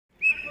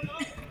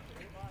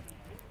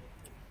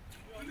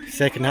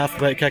Second half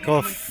about to kick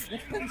off.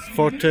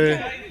 4-2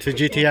 to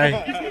GTI.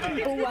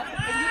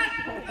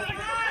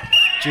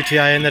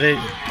 GTI in the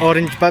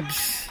orange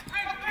bibs.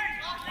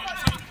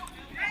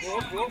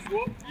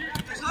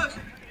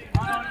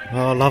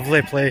 Oh,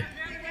 lovely play.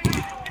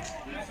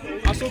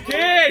 That's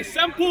okay,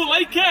 simple,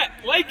 like it,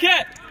 like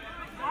it.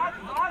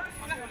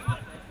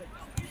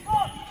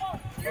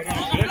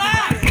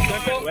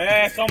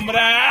 Left,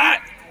 hombre.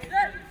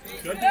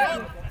 Good.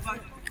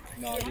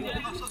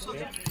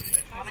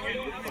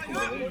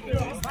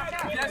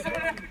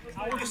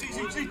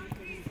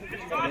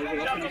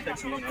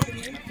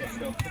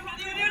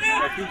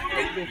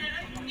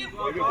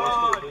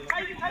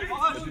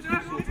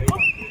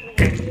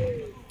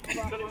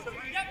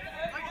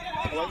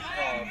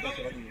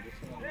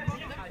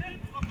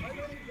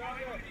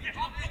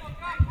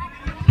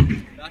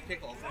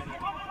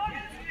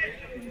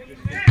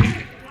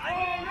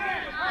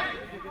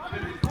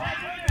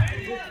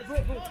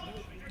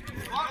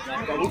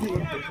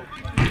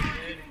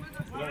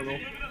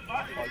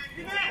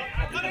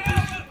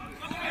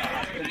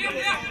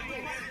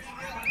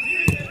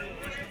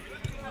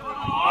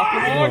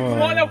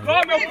 Come on, they'll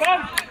come.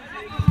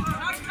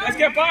 Let's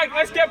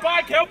get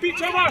back, help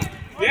each other.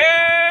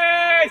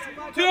 Yes!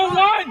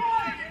 2-1!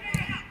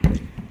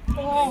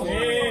 Oh,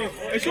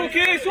 it's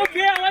okay,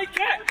 I like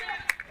it.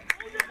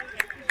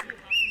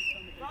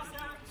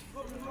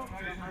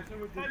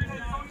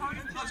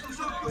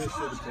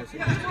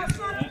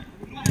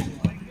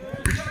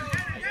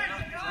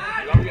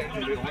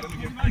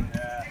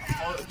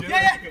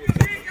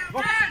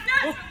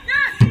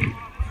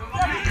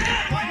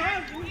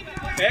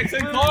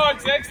 Excellent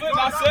cards, excellent,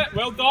 that's it,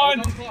 well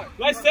done.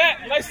 Let's set.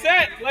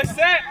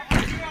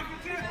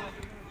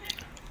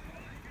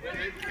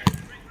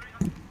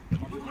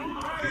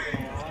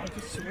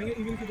 Just swing it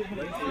even if you don't have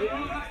it.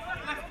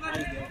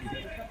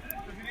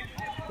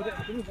 But I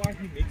don't know why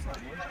he makes that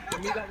one. He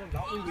made that one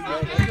that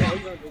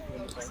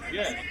way.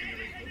 Yeah.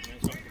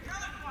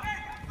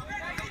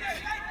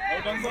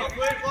 Well done, Mark.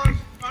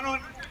 Man on.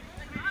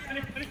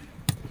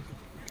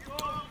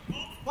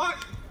 Back.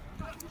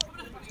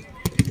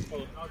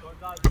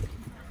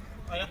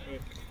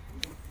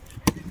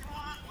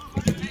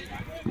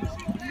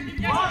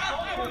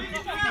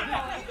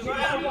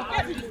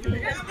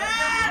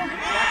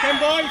 Come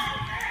boys!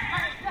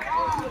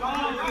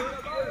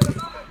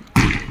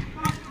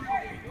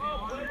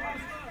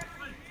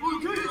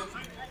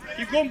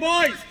 Keep going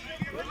boys!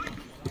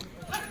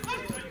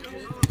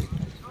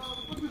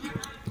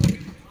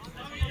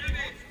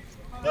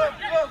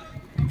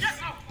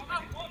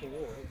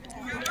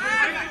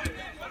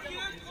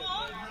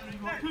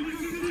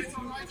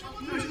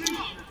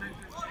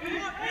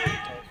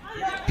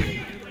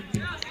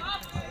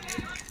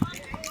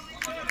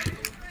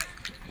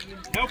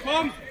 Now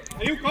come!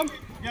 You come!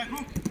 Yeah,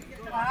 come!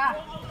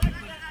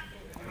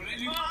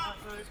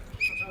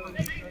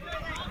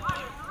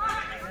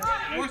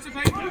 What's the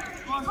time?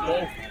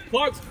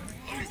 Plugs!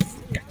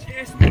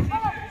 Yes!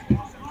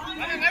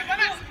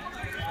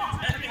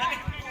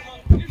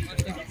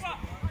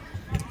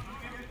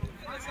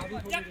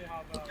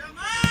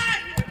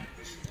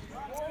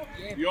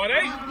 You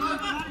alright?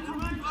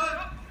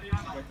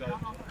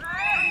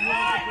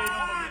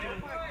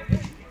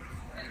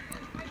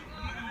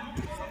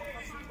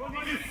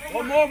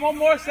 One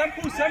more,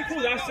 simple,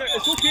 that's it,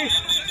 it's okay.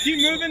 Keep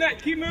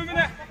moving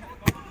it.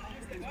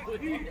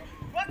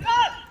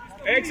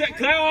 Exit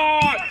clear!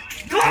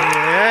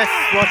 Yes,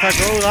 what a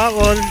goal that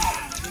one.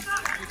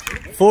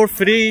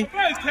 4-3.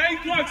 It's time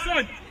clock,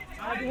 son.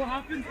 What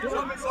happened?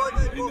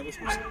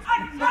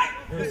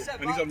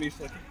 When he's on me,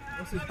 like,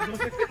 what's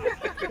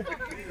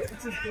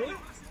his goal?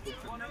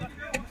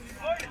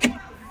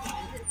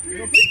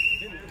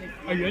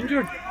 Are you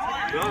injured?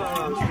 No,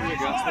 I'm just really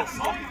gassed.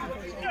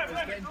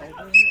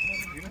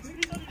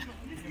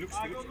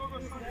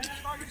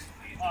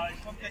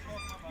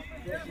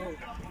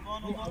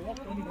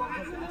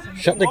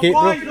 Shut the gate,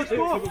 bro.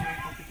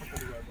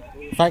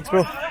 Thanks,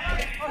 bro.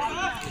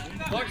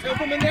 Fox, help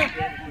him in there.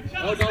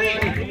 Oh, don't worry.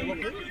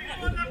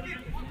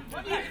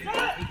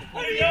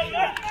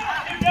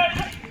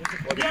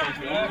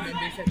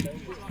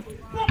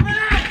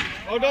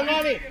 Oh, don't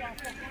worry.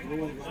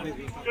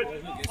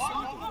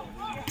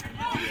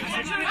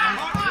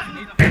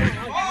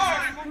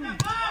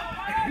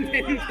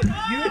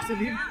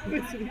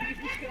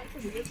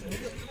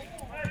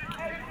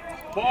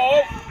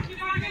 Ball.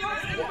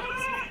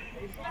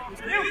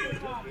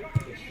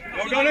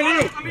 Well done,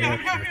 you.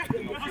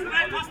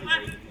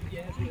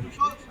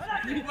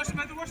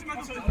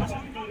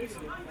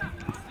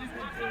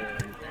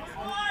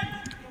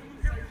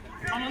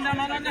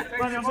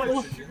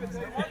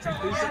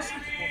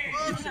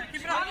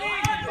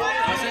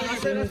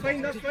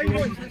 That's fine,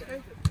 boys.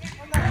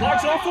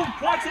 Clock's off him.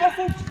 That's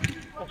it.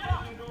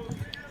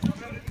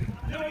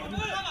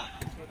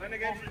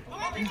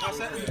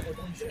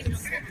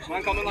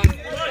 Man, come on.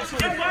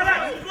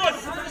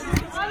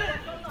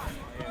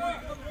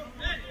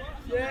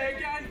 Yeah,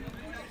 again.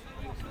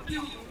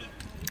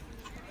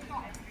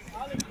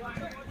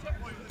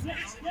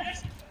 Yes.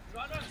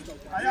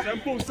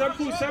 Simple,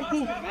 simple,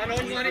 simple. Man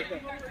on, Lanny.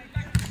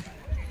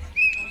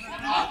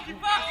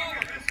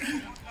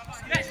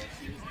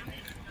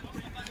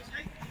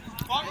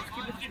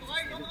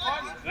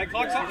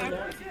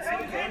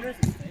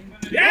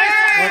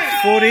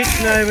 That's 4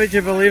 each now, would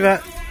you believe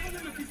it?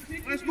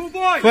 Let's go,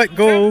 boy. Quick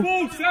goal.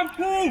 Simple,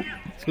 simple.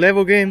 It's a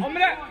level game.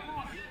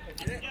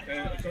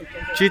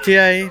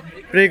 GTI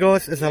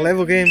Braygos is a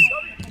level game.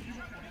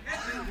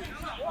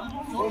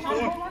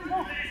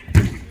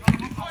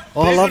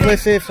 Oh, lovely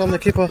save from the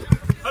keeper.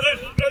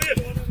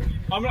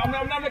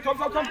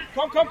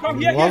 Come.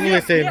 Here,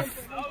 lovely save. Here.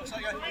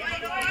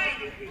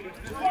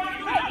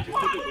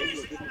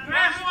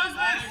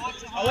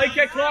 I like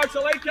it, Clark. I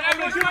like it. I'm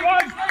going to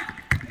run.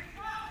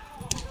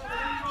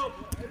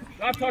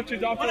 That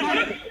touches off.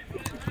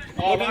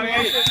 Oh,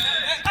 man.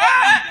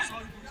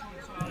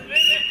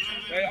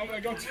 Hey, I'm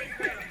going to go.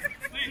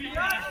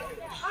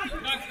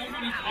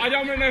 I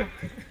don't know now.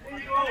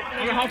 I'm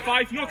going to have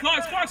 5. No,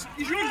 Clark.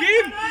 It's your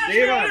game.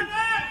 David.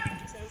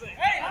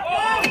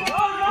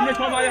 I'm going to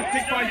come out.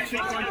 Take 5.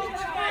 Take 5.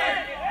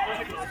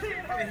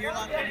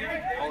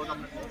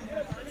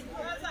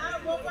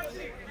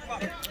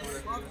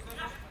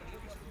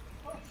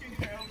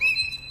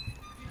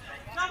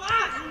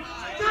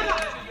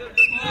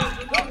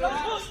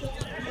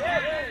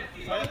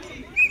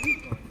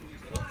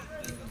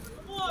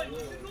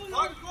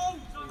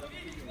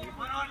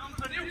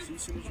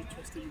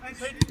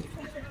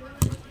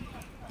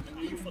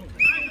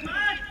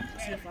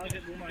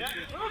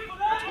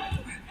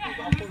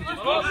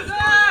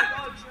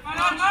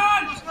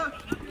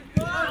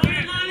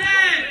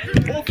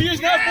 Both of yous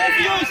now, both of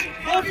yous!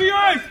 Both of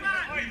yous!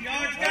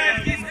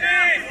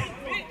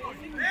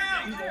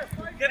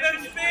 Give him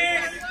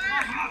space!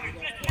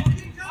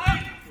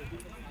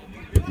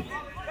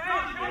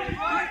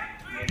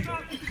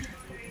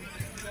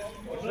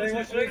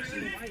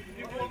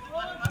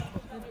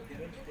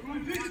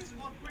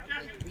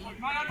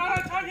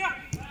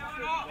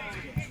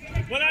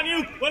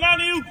 One on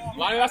you!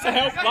 Lonnie, that's a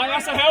help! Lonnie,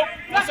 that's a help!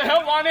 That's a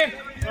help, Lonnie!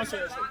 That's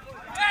it.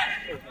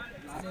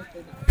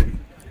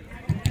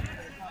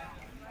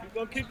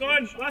 Keep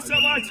going! That's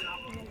it, lads!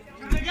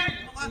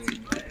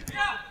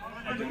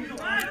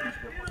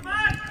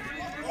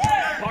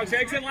 Clark's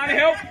exit, Lonnie,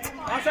 help!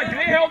 That's a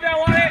great help there,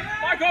 Lonnie!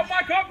 Back up!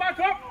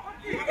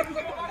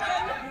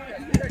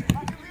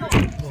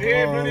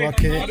 Save, oh,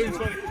 lucky.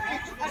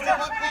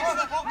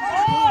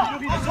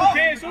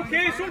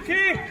 It's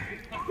okay!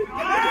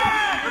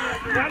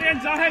 Lonnie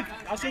and Zahid!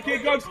 That's okay,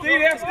 God. Stay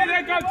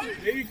there, God!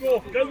 There you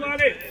go. Good,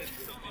 Lonnie!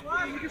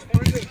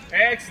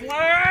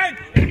 Excellent!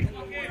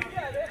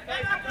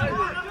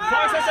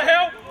 Clark's, that's a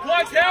help!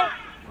 Clark's help!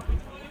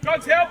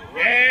 God's help!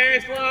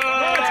 Yes,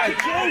 lad!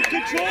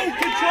 Control!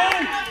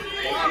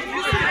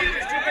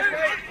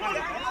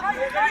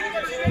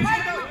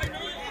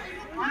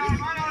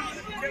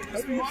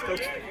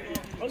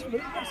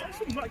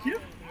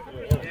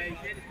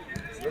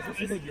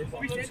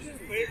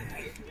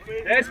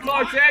 Yes,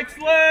 Clark's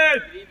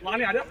excellent!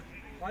 Lonnie, had it.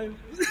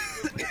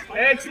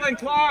 Excellent,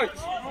 Clark!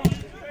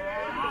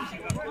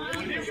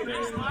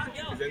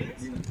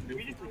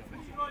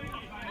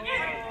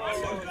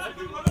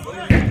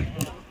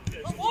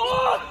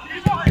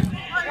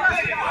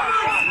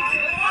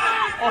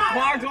 Oh,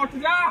 Clark's off to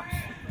that!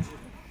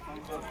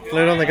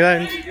 Played on the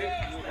ground.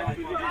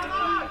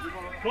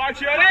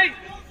 Clark's, you alright?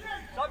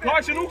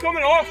 Clark's, you're not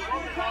coming off!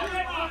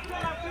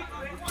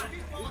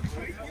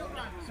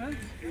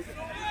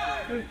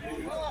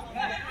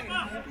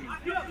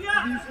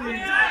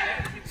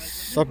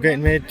 Sub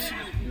getting made.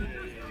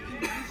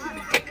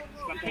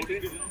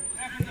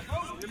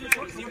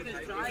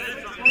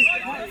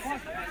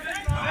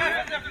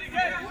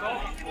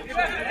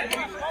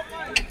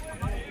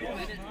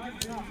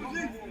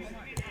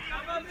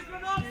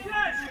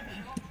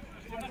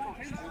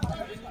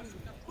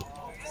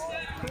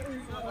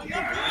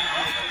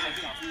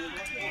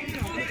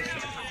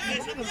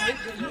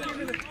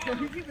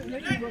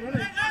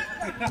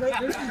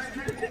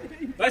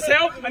 Let's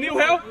help. I need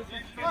help.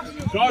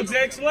 God's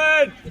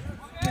excellent.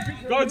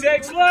 God's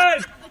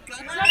excellent.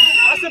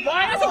 That's the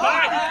back. That's the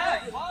back.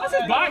 That's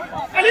his back.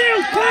 I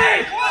need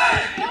play.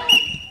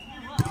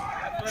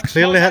 It's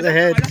clearly hit the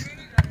head.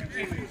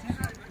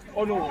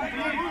 Oh no.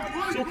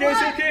 It's okay.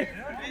 It's okay.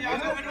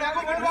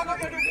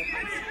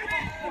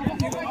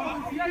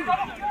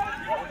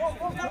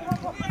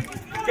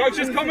 God's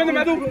just come in the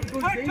middle.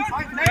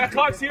 Yeah,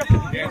 Clark's here.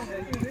 Yes.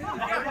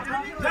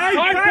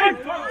 Clark.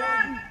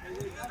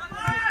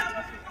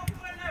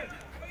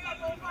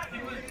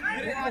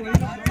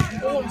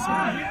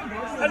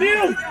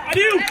 Adil!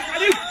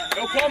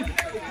 He'll come.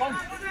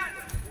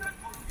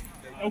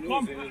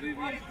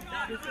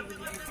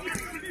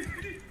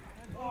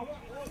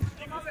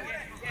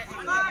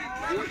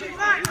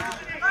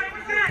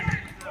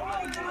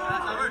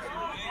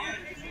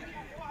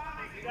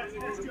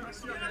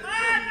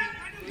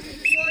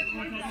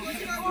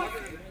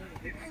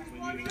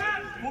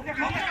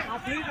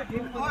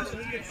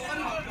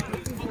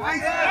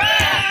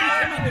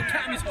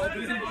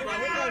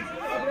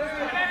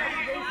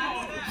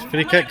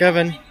 Free kick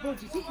given.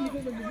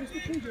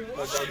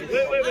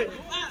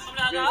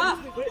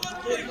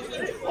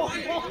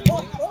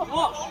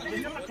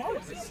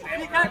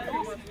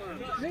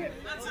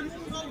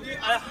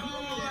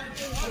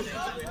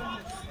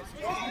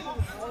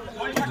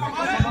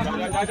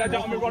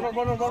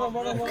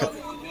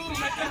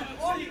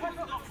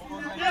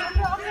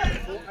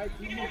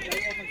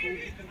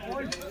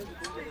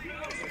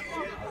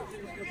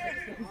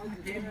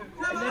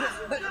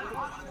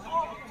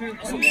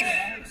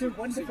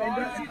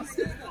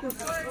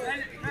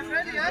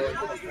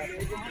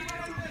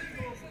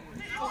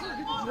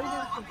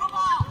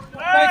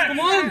 Guys, come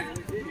on!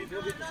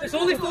 It's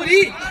only for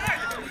each!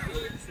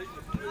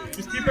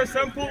 Just keep it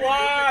simple,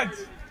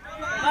 lads!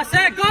 That's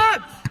it,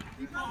 God!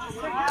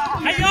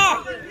 Hey,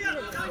 up!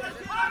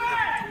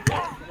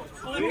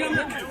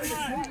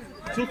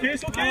 It's okay,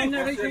 it's okay!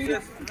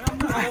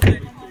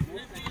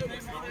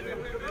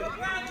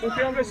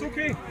 Okay, Andre, it's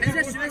okay!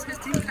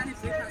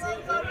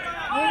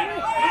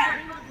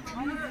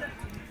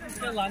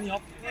 Get Lanny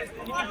up.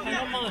 Keep your pen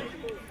up, man.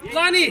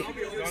 Lanny!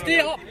 Stay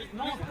up!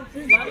 No,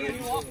 Lanny,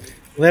 you up.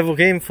 Level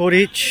game for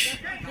each.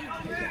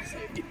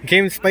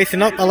 Game's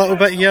spicing up a little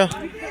bit here.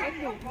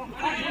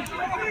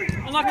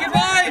 Unlucky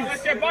boys!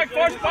 Let's get back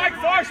first, back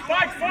first,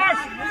 back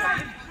first!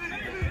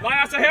 Line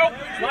has to help,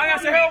 line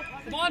has to help!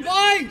 Come on,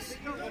 boys!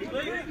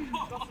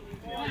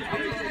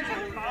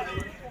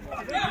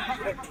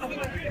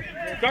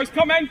 Guys,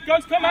 come in,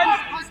 guys, come in!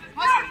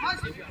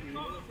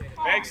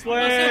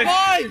 Excellent!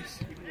 That's it,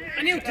 boys!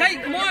 And you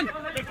tight, come on!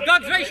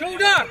 God's right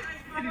shoulder!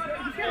 Oh,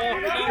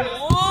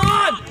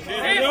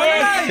 come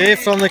on! Save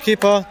from the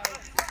keeper.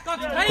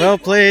 God's tight! Well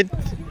played.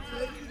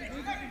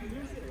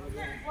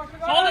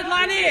 Solid,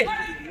 Lanny!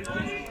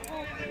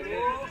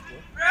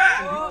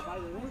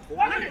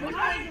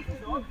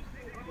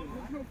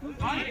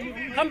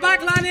 Come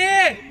back,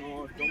 Lanny!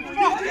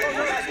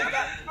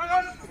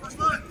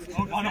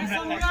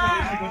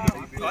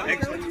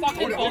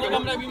 Fucking solid,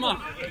 I'm ready, man.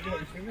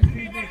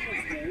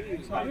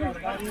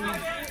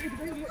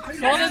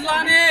 Solid,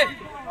 Lanny!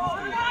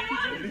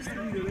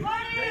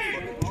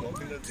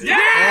 Oh,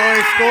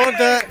 he scored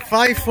it.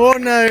 5-4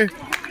 now.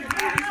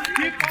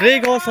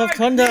 Braygos have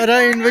turned it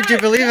around, would you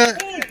believe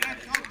it?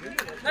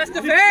 Let's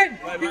defend!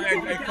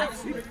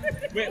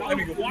 Wait, let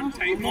me go one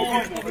time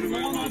more. Sorry,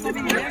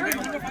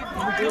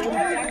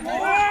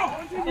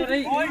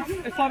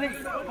 sorry.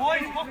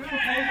 Boys,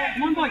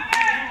 come on, boy.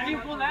 You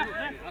go left.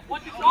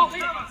 Watch it, go,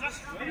 wait.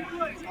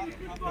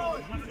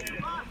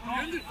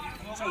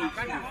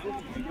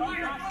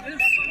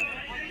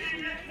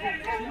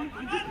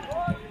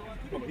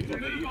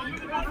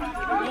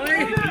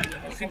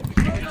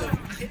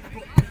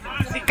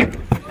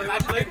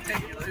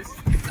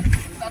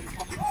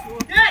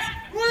 Yes!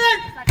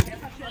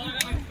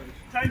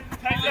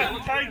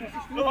 Time,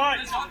 relax.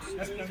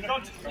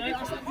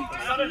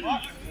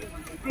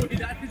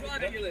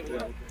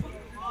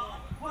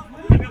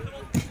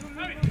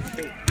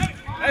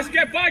 Let's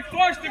get back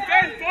first,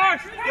 defend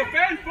first,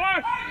 defend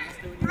first.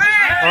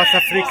 That's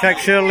a free kick,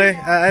 surely.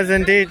 It is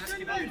indeed.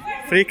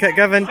 Free kick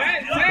given.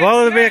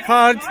 Will there be a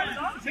card?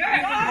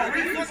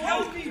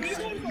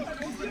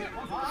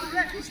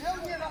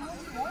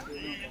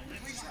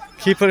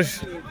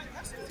 Keepers.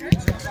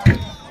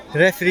 The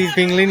referee's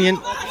being lenient.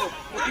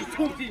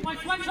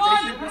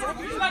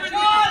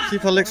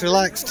 Keeper looks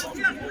relaxed.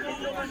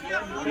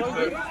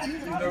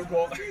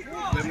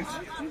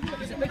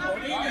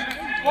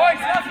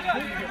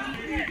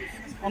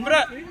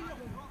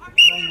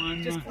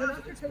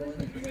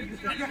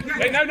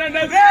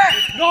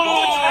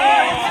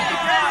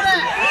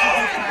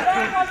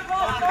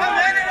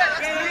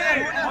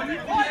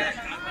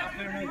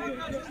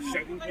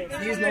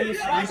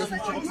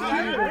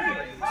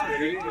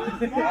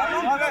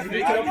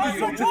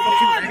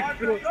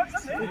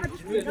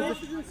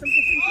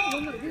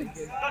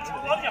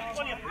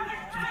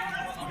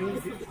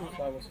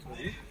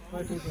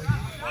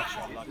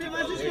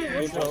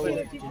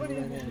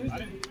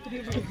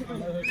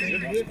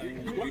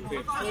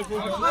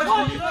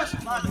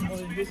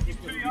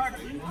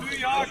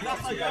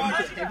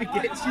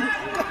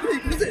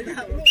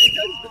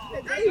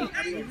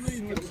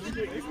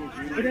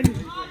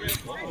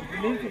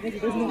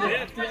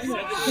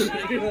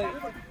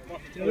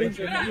 Wait,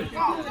 no!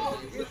 No!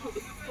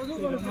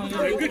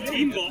 They're a good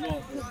team, but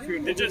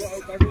they just...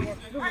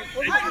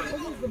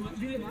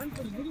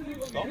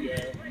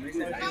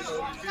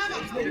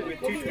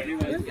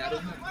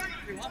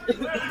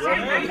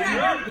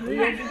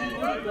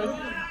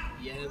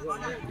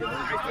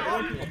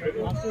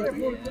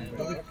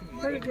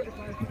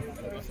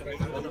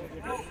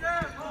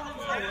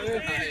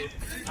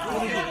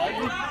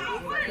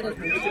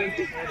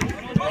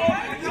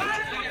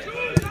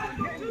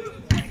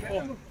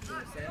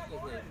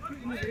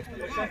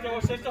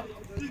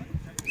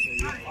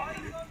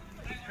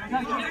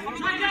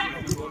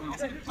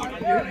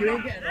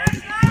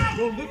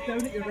 Go look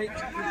down at your right.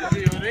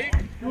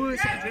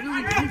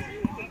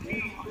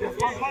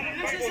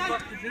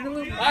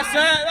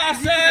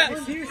 That's it!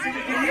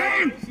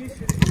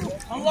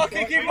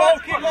 Unlucky, keep on, man.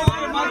 Come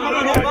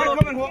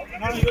on,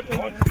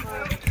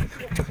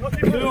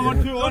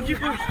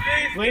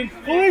 Line.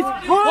 Boys,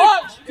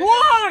 watch!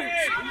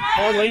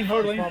 Hard line.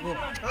 Hard line now.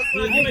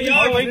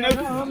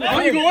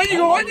 On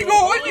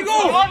you go!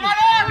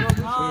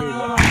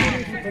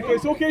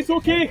 It's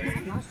okay.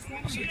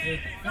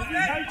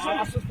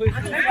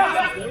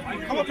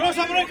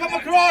 Come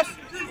across!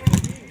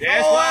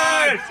 Yes,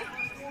 lads!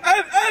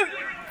 Out!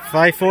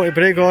 5:40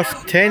 Braygos,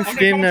 10th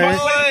game now.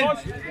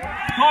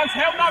 Cons,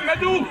 help that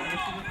middle!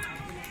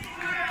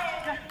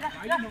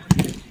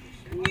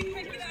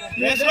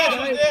 Yes,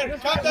 there!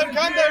 Calm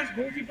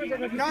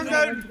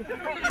down!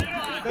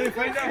 Can you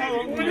find out how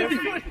long we're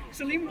there?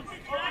 Salim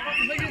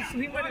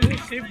went and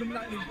saved them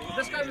that week.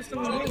 This guy was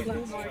still in the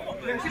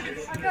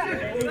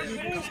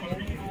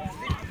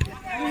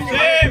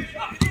Save!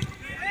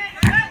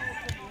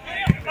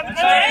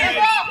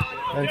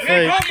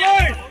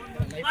 Inside.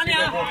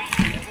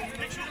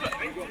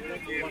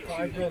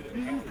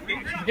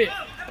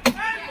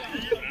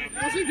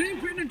 What's he doing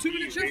putting in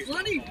 2-minute shifts,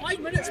 Lanny? 5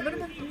 minutes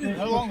minimum.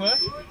 How long there?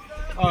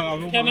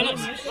 10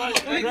 minutes. 9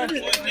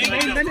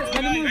 minutes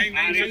minimum.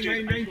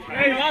 9.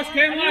 Hey, last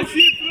 10, lads,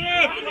 see it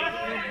through!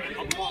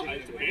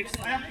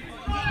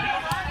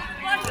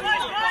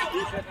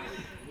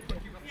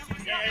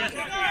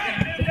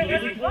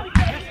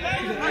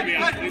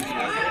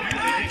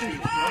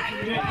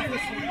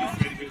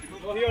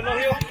 No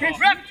here.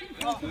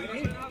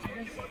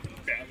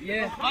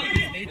 Yeah.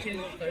 They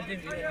changed Thursday.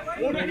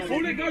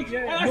 Hold it, guys.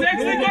 That's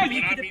excellent,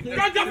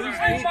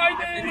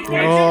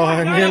 guys.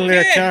 Oh, nearly a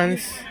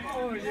chance.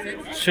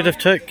 Should have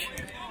took.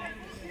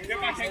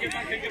 Get back in.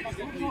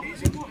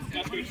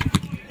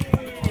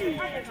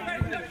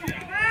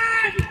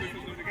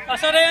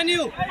 That's all right on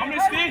you. I'm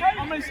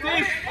gonna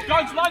stay.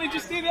 Guys, Lanny,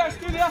 just stay there.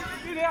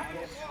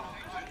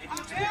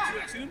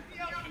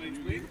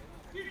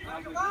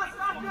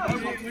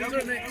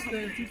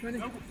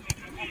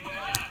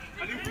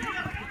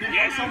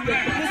 Yes, I'm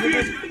there.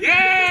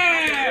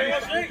 Yeah!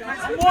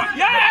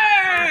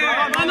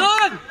 Man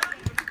on!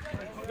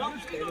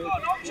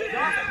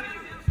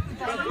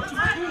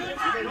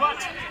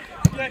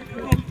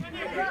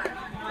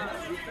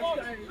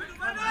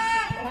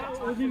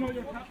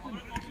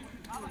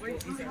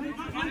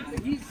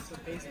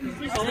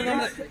 Solid on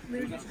it.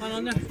 Man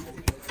on there.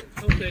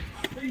 Okay.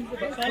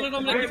 Solid on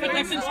it.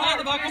 Protection, stay at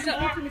the back of it.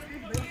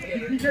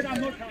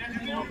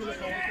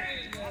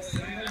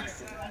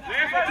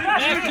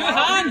 Left 2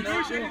 hands.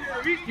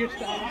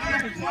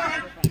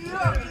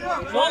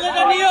 Solid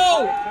on you.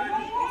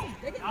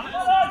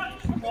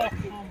 Oh,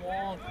 come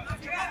on.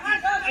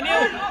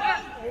 Anil.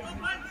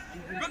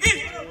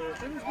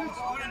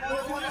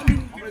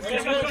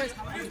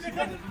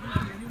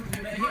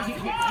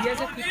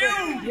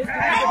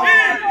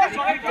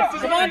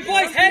 Come on,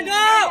 boys, head up!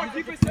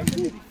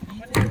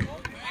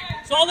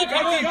 Solid,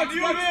 Haroon.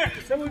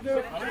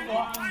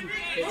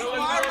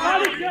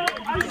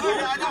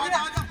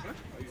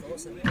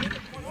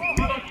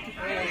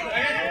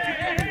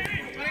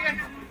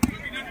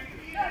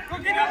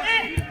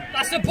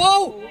 That's the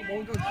ball!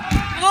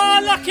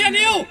 Oh, lucky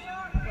Anil!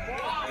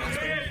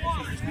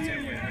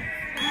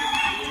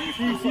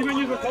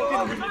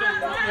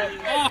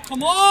 Oh,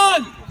 come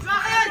on!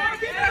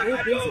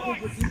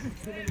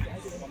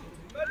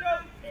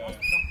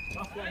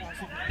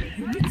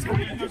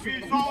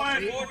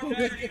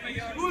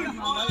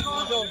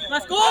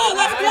 Let's go!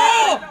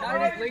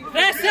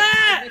 Press it!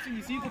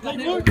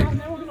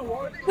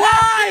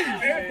 Why?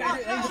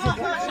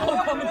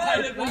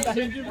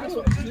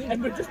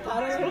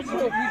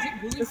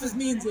 This is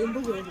me and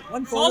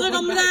Zambo. Solid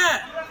on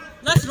that!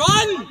 Let's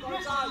run!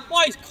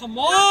 Boys, come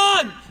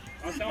on!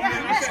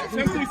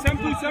 Simple.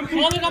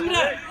 Solid on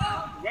that!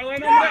 Well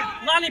in on it.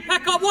 Lanny,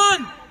 pick up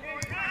one!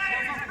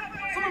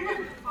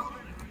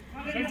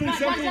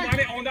 Simple,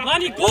 Lanny, on that.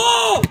 Lanny,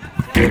 go!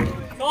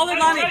 Solid,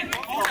 Lanny!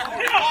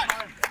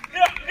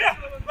 Here!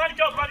 Lanny,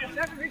 go, Lanny.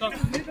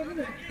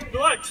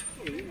 Good.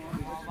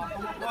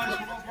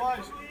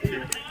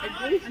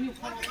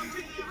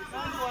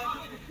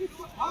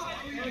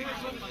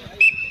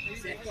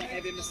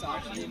 Heavy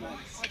massage. Day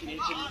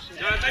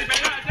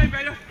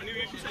better. I knew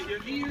you should say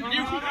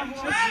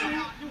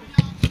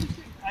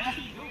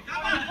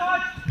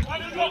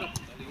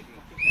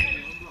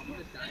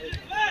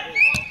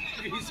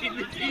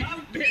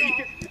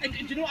And do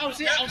you know what I'll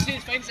say? I'll say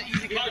it's fine, it's an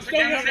easy game. Set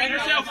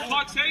yourself.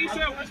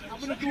 I'm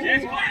going to go.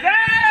 Yes.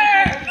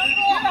 There!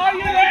 Are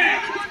you there?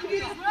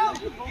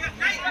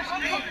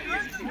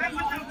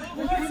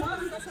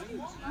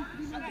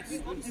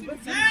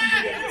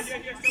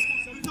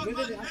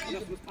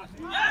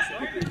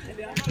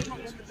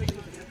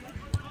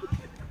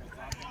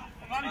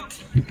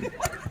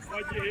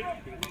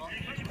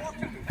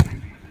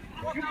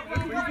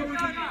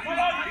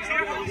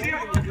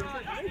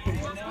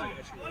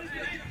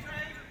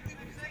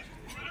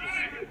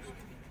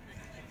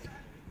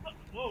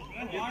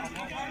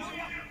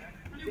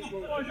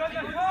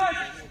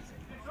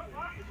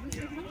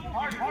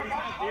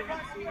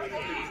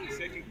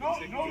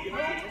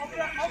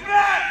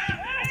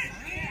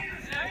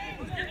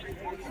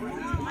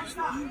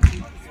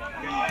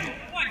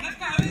 Let's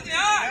go!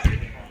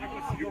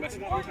 Let's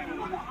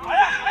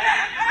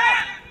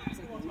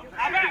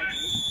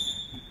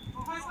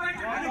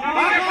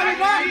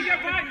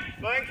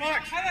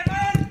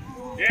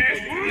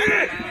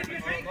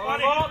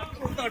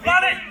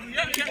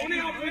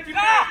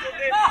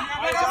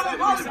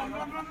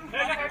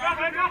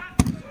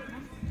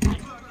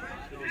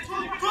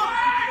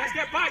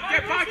get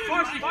back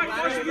first.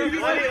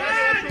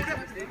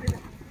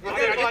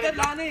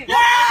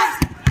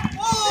 Yes!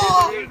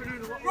 Oh!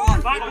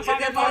 Run! Back.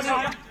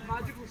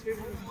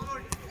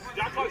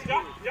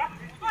 Jack.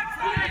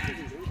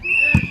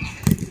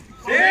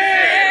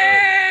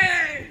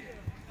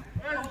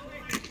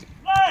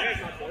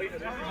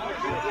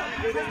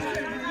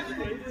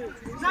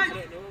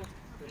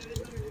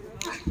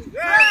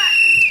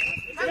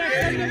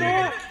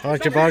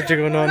 Barger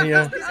going on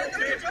here.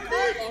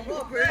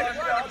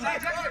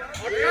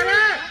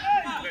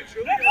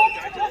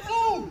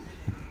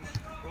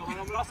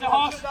 That's the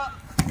horse.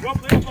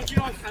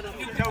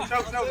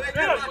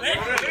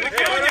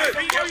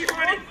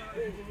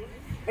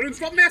 Haroon,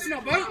 stop messing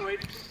up, mate.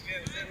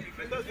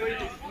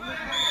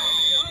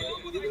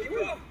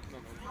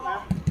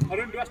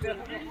 Haroon, du hast den.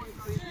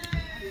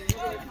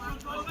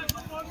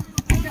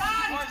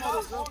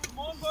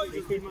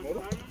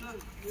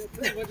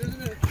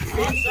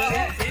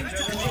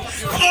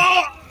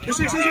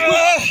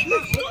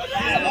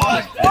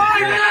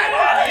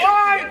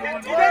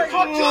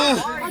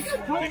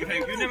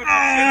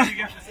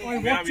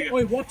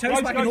 Oi, watch out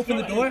so I can open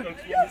the door.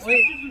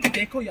 Oi,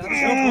 Deco, you're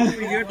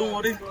over here, don't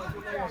worry.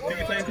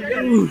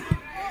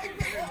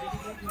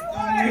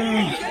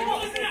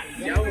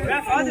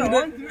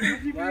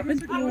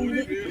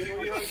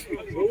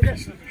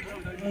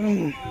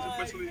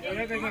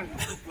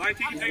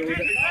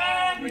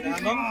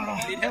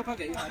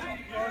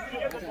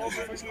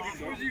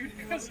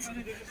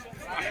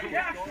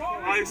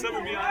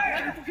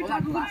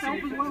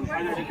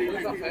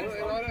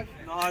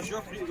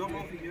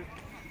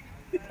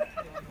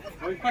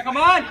 Come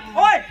on!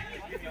 Oi!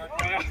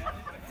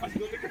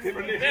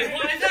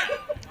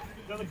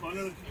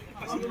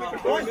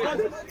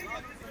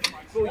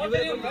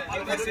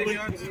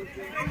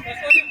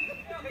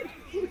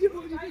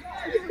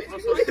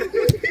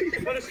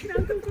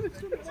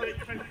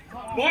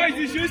 Boys,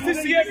 it's just to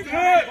see it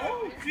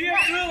through! See it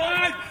through,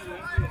 lads!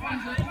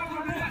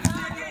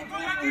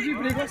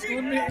 Braygos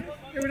phone, mate.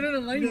 You were in a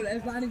line.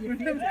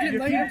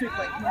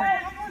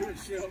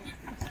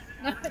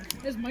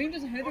 His mind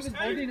is ahead of his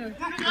body now.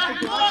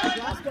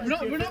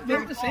 We're not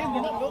built the same.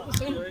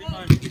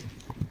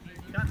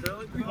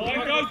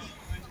 Alright, coach.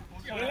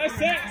 Let's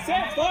set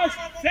first.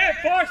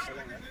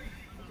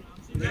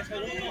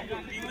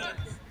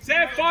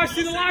 Set first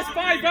in the last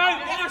 5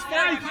 minutes. Last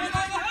 5.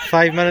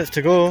 5 minutes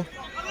to go.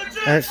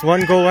 And it's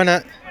 1 goal in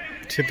it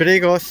to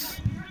Braygos.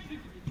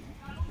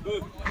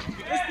 Good.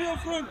 Let's be up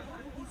front.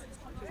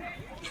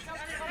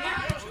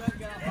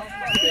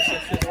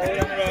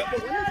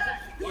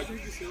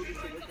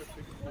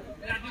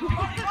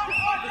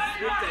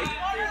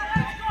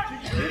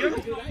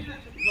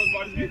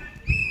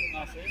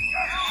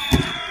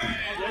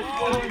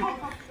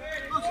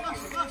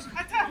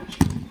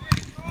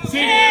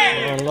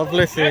 Oh,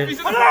 lovely save.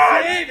 It's good!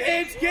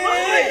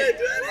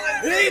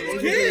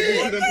 It's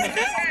good!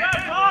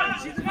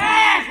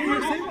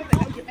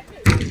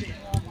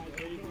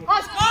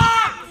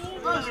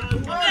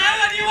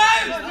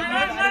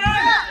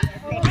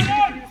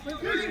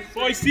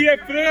 Boys, see it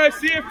through.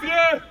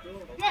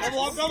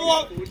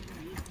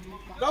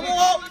 Double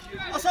up!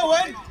 That's a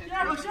win!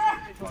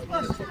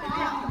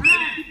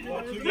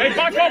 Hey,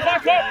 back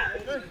up!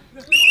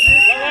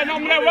 Well in,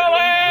 well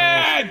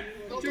in!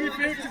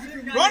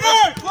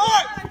 Runner!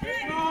 Look!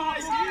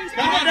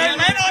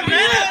 Men on!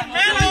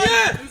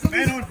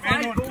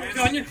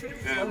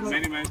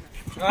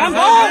 I'm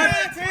on!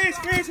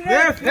 Face!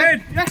 Left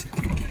head! Yes!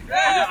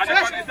 Man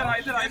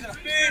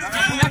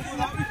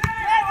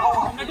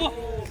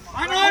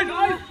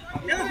on!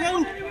 Get the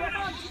phone!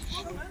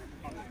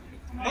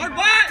 Hard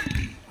back!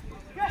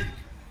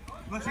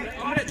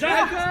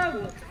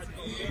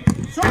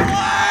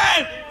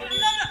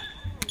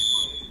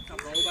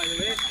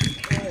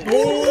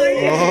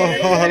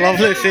 Oh,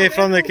 lovely save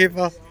from the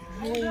keeper.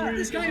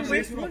 This guy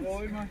away from him.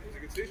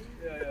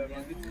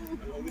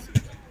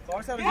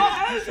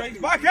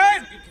 Back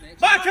in!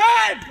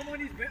 Come on,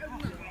 he's better than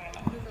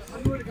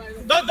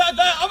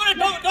that. I'm gonna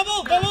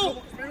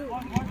double!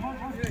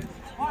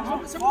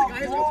 Some of the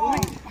guys are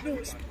going. No,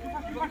 it's.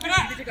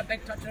 They take a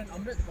big touch and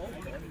under the ball.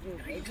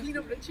 Clean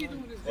up Richie though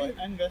in his way.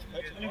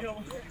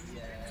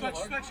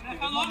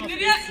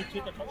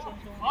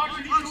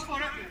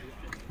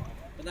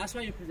 But that's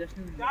why your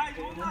positioning is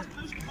important.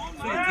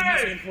 So your team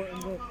is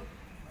important though.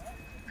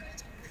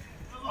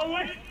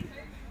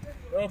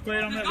 Well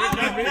played on that.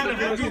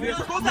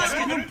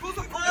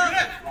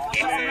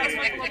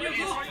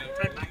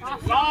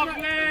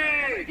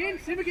 Again,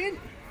 same again.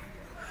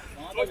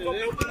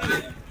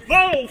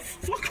 Oh,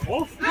 fuck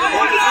off!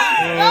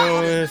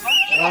 Oh, it's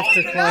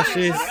after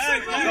clashes.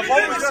 The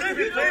ball was going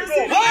to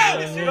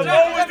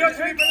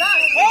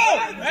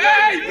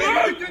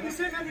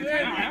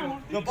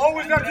be The ball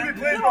was there to be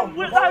played, bro.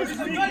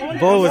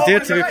 Ball was there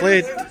to be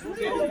played.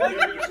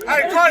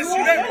 Hey, guys,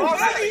 you didn't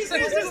pass it.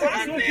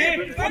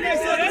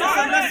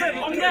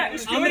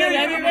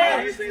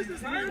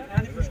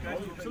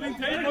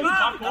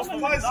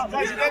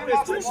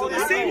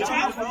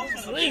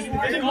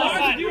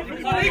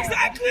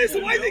 Exactly, so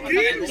why is it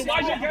green?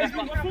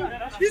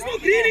 He's not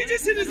green, he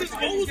just said his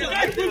goal was a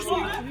guy.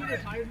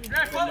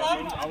 How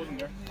long?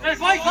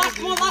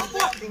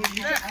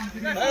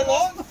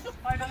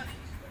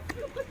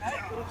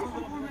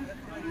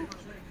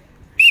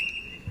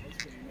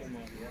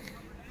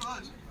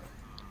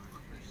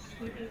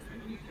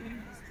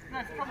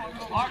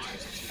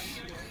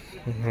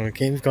 The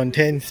game's gone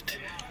tensed.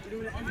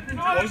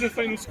 What was the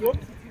final score?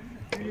 What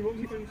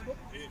was the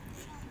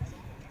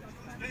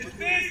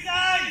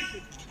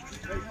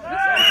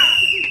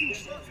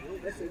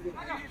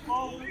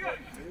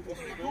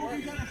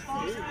final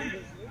score?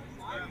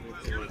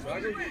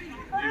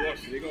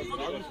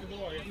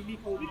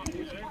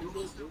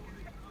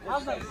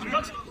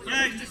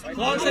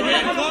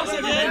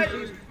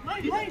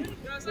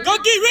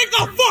 Cookie, wake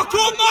the fuck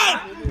up,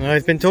 man!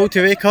 He's been told to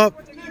wake up.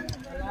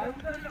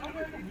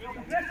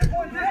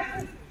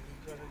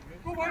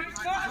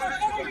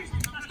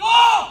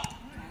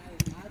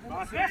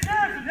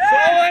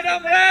 Solid,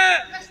 hombre!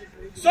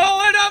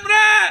 Solid,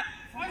 hombre!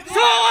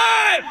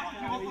 Solid!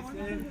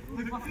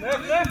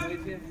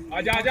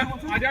 आजा आजा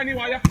आजा नहीं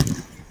via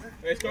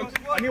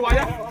नहीं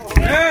via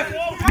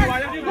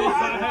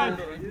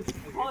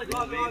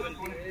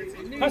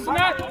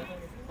हसना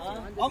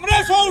हमरे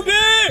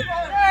Saudi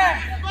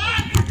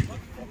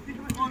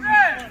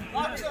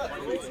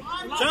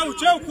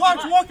Joe,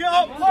 Clark, walk it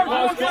up!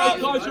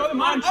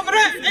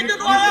 Hamre, in the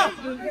wire!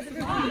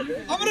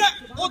 Hamre,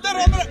 order,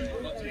 Hamre!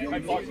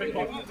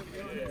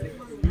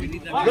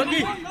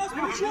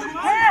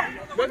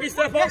 Rugby,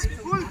 step up!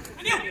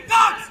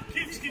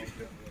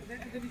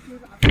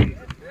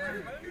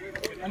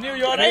 I knew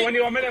you were right. I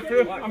knew a minute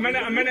through. A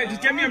minute.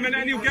 Just give me a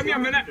minute, Neil. Give me a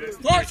minute.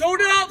 Clark, hold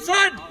it up,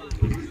 son!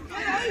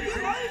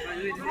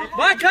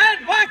 Back hand,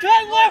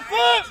 left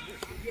foot!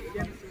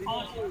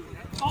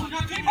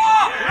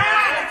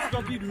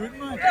 Stop you doing,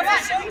 man.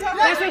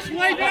 That's a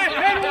slide there,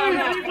 Haroon!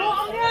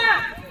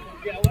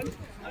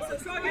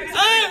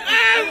 Out!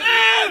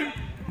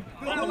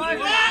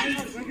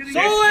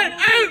 Solid,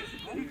 out!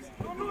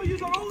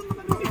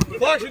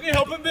 Flash, you need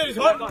help him there, he's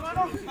hot.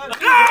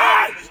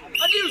 Yes!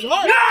 I knew he was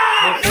hot!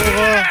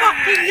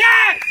 Fucking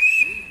yes!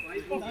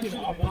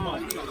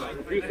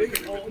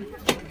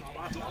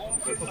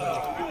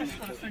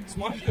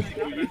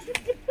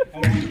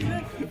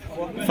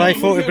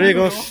 5-4 to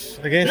Braygos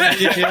against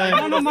the GTI.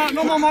 No, man.